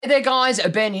Hey there guys,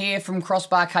 Ben here from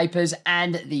Crossbar Capers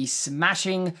and the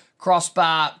Smashing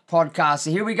Crossbar podcast. So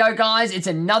here we go guys, it's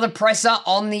another presser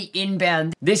on the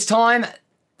inbound. This time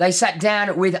they sat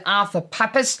down with Arthur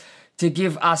Papas to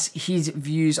give us his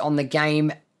views on the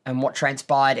game and what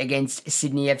transpired against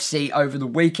Sydney FC over the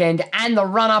weekend and the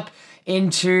run-up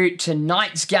into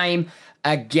tonight's game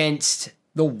against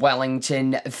the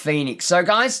Wellington Phoenix. So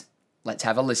guys, let's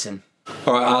have a listen.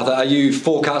 All right, Arthur, are you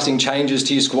forecasting changes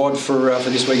to your squad for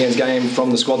this weekend's game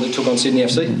from the squad that took on Sydney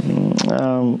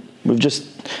FC? We've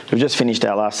just finished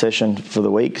our last session for the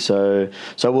week, so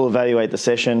we'll evaluate the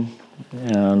session,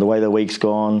 the way the week's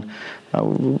gone.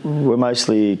 We're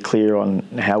mostly clear on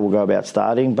how we'll go about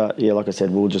starting, but yeah, like I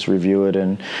said, we'll just review it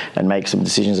and make some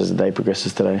decisions as the day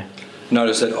progresses today.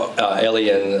 Noticed that Ellie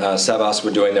and Savas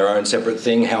were doing their own separate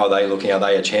thing. How are they looking? Are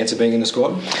they a chance of being in the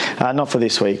squad? Not for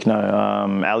this week, no.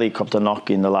 Ali copped a knock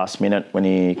in the last minute when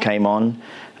he came on.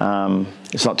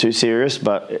 It's not too serious,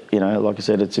 but, like I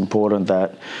said, it's important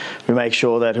that we make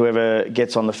sure that whoever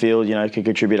gets on the field, can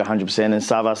contribute 100%. And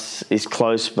Savas is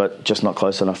close, but just not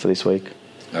close enough for this week.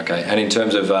 Okay, and in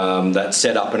terms of that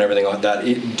setup and everything like that,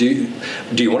 do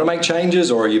you want to make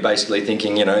changes, or are you basically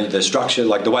thinking, the structure,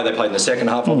 like the way they played in the second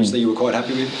half, obviously you were quite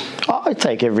happy with? I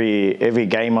take every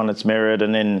game on its merit,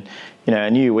 and then,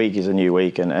 a new week is a new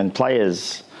week, and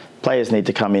players need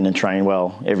to come in and train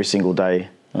well every single day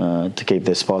to keep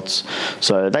their spots.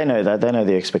 So they know that. They know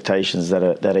the expectations that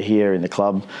are here in the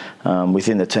club,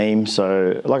 within the team.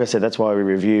 So, like I said, that's why we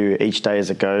review each day as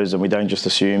it goes, and we don't just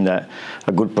assume that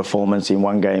a good performance in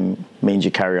one game means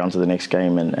you carry on to the next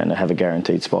game and have a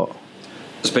guaranteed spot.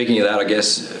 Speaking of that, I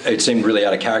guess it seemed really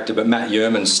out of character, but Matt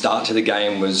Yerman's start to the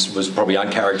game was probably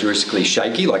uncharacteristically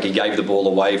shaky. Like, he gave the ball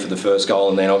away for the first goal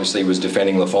and then obviously was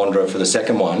defending Lafondra for the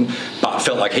second one, but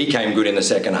felt like he came good in the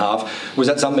second half. Was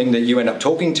that something that you end up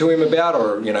talking to him about,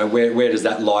 or where does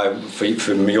that lie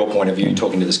from your point of view,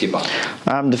 talking to the skipper?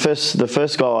 The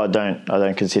first goal, I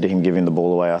don't consider him giving the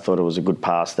ball away. I thought it was a good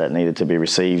pass that needed to be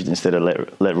received instead of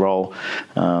let roll.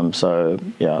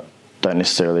 Don't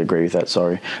necessarily agree with that,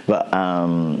 sorry. But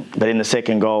in the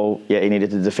second goal, he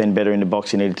needed to defend better in the box.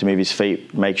 He needed to move his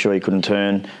feet, make sure he couldn't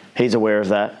turn. He's aware of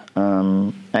that.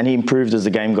 And he improved as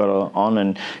the game got on.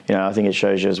 And, I think it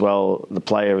shows you as well, the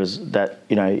player is that,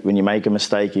 when you make a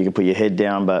mistake, you can put your head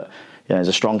down, but he's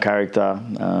a strong character,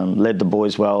 led the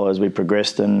boys well as we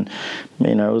progressed. And,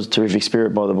 it was a terrific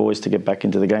spirit by the boys to get back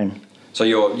into the game. So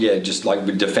just like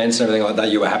with defence and everything like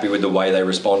that, you were happy with the way they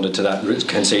responded to that,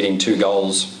 conceding 2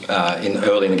 goals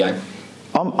early in the game?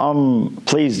 I'm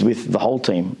pleased with the whole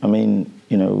team. I mean,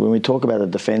 when we talk about the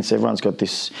defence, everyone's got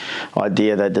this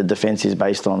idea that the defence is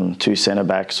based on 2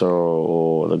 centre-backs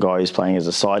or the guy who's playing as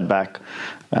a side-back,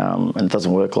 and it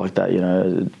doesn't work like that.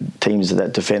 Teams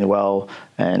that defend well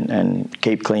and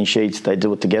keep clean sheets, they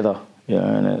do it together.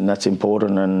 And that's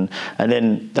important, and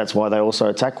then that's why they also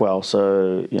attack well.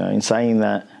 So, in saying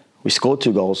that, we scored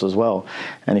 2 goals as well.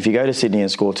 And if you go to Sydney and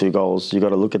score 2 goals, you've got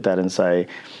to look at that and say,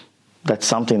 that's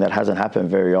something that hasn't happened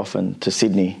very often to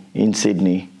Sydney, in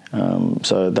Sydney.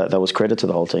 So that was credit to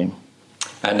the whole team.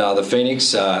 And the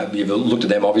Phoenix, you've looked at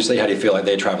them, obviously. How do you feel like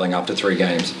they're travelling after 3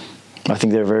 games? I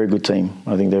think they're a very good team.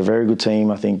 I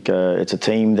think it's a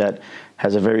team that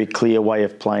has a very clear way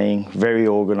of playing, very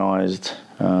organised,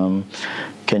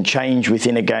 can change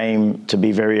within a game to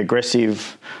be very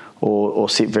aggressive or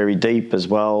sit very deep as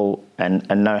well and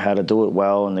know how to do it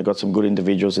well. And they've got some good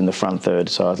individuals in the front third.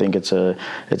 So I think it's a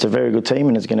very good team,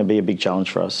 and it's going to be a big challenge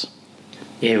for us.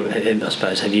 Yeah, I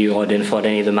suppose, have you identified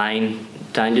any of the main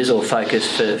dangers or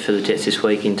focus for the Jets this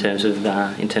week in terms of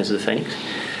the Phoenix?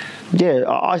 Yeah,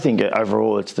 I think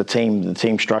overall it's the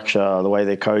team structure, the way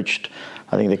they're coached.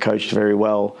 I think they're coached very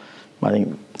well. I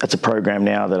think that's a program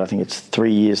now that I think it's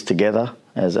 3 years together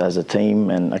as a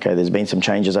team. And, okay, there's been some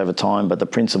changes over time, but the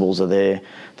principles are there.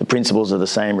 The principles are the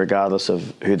same regardless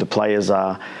of who the players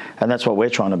are. And that's what we're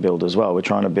trying to build as well. We're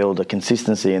trying to build a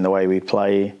consistency in the way we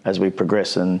play as we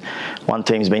progress. And one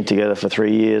team's been together for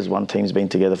 3 years, one team's been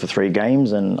together for 3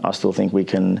 games, and I still think we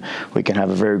can have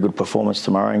a very good performance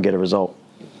tomorrow and get a result.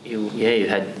 You've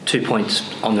had 2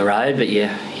 points on the road, but you're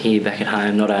here back at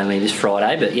home not only this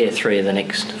Friday, but 3 of the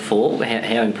next 4.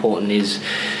 How important is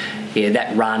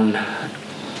that run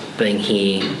being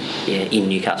here in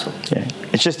Newcastle? Yeah,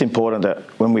 it's just important that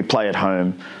when we play at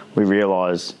home, we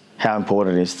realise how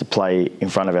important it is to play in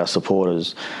front of our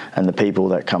supporters and the people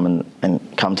that come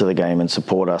to the game and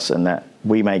support us, and that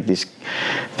we make this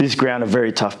ground a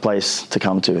very tough place to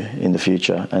come to in the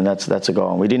future. And that's a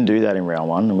goal. And we didn't do that in round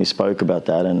 1, and we spoke about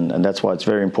that, and that's why it's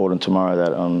very important tomorrow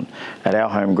that at our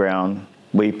home ground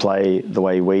we play the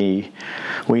way we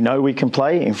know we can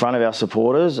play in front of our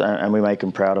supporters, and we make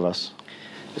them proud of us.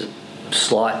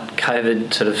 Slight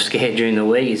COVID sort of scare during the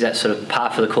week. Is that sort of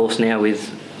par for the course now with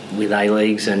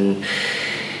A-Leagues and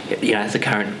the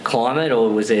current climate, or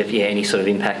was there any sort of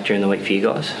impact during the week for you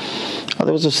guys?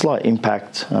 There was a slight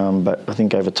impact, but I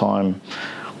think over time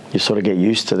you sort of get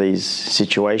used to these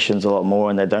situations a lot more,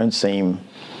 and they don't seem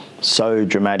so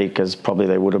dramatic as probably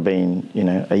they would have been,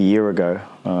 a year ago.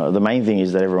 The main thing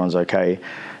is that everyone's okay.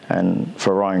 And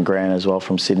for Ryan Grant as well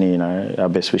from Sydney, our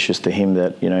best wishes to him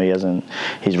that,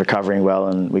 he's recovering well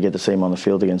and we get to see him on the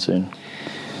field again soon.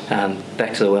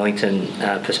 Back to the Wellington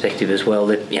perspective as well,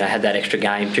 that had that extra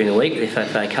game during the week, the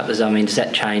FFA Cup. Does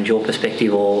that change your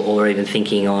perspective, or even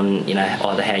thinking on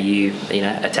either how you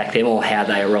attack them or how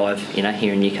they arrive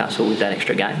here in Newcastle with that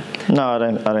extra game? No, I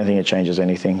don't think it changes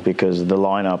anything, because the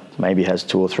lineup maybe has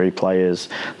 2 or 3 players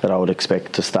that I would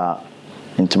expect to start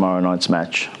in tomorrow night's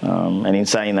match. And in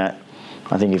saying that,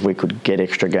 I think if we could get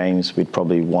extra games, we'd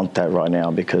probably want that right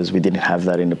now, because we didn't have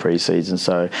that in the pre-season.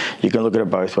 So you can look at it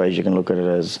both ways. You can look at it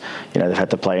as, they've had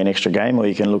to play an extra game, or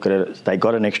you can look at it as they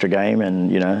got an extra game,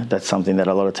 and, that's something that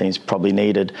a lot of teams probably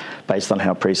needed based on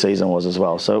how pre-season was as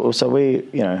well. So we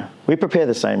prepare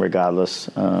the same regardless.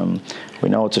 We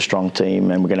know it's a strong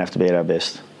team, and we're going to have to be at our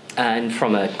best. And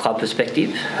from a club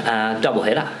perspective, double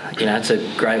header. It's a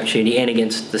great opportunity, and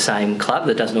against the same club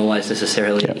that doesn't always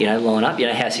necessarily, line up.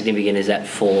 How significant is that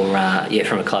for,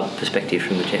 from a club perspective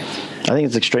from the Jets? I think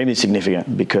it's extremely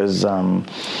significant, because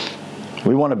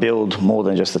we want to build more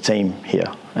than just a team here,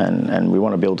 and we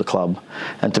want to build a club.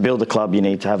 And to build a club, you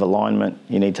need to have alignment,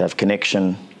 you need to have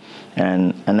connection,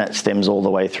 and that stems all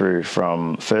the way through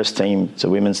from first team to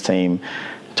women's team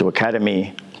to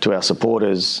academy, to our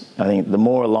supporters. I think the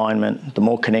more alignment, the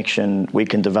more connection we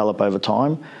can develop over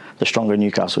time, the stronger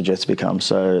Newcastle Jets become.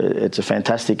 So it's a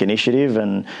fantastic initiative,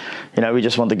 and we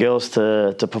just want the girls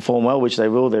to perform well, which they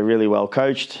will. They're really well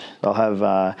coached. They'll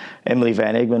have Emily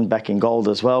Van Egmond back in gold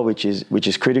as well, which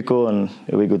is critical, and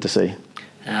it'll be good to see.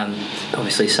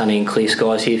 Obviously sunny and clear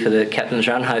skies here for the captain's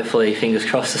run. Hopefully, fingers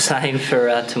crossed, the same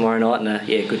for tomorrow night, and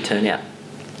a good turnout.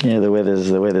 Yeah, the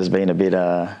weather's been a bit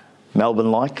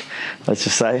Melbourne-like, let's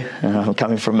just say. I'm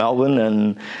coming from Melbourne,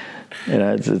 and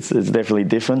it's definitely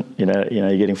different.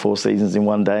 You're getting 4 seasons in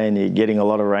one day, and you're getting a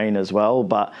lot of rain as well.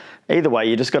 But either way,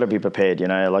 you just got to be prepared.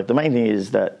 The main thing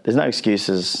is that there's no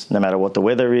excuses, no matter what the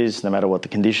weather is, no matter what the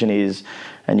condition is,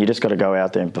 and you just got to go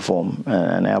out there and perform.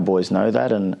 And our boys know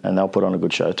that, and they'll put on a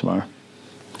good show tomorrow.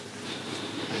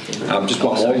 Just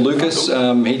one more, Lucas.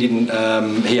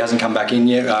 He hasn't come back in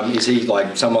yet. Is he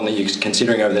someone that you're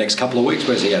considering over the next couple of weeks?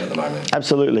 Where's he at the moment?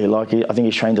 Absolutely. I think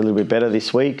he's trained a little bit better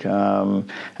this week, and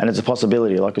it's a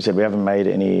possibility. Like we said, we haven't made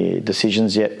any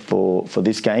decisions yet for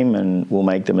this game, and we'll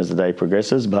make them as the day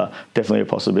progresses. But definitely a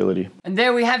possibility. And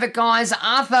there we have it, guys.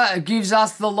 Arthur gives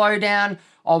us the lowdown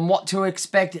on what to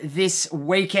expect this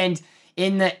weekend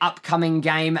in the upcoming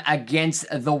game against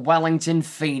the Wellington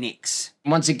Phoenix.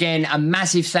 Once again, a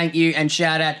massive thank you and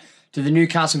shout out to the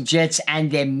Newcastle Jets and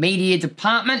their media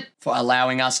department for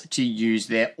allowing us to use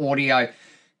their audio.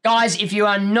 Guys, if you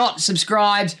are not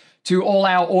subscribed to all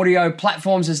our audio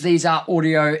platforms, as these are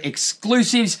audio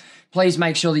exclusives, please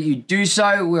make sure that you do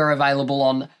so. We're available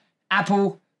on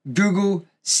Apple, Google,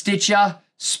 Stitcher,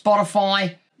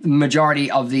 Spotify, the majority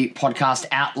of the podcast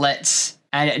outlets.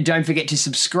 And don't forget to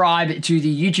subscribe to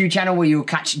the YouTube channel, where you'll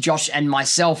catch Josh and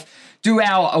myself do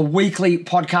our weekly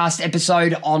podcast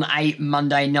episode on a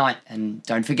Monday night. And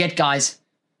don't forget, guys,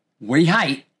 we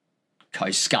hate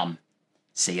Coast Scum.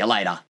 See you later.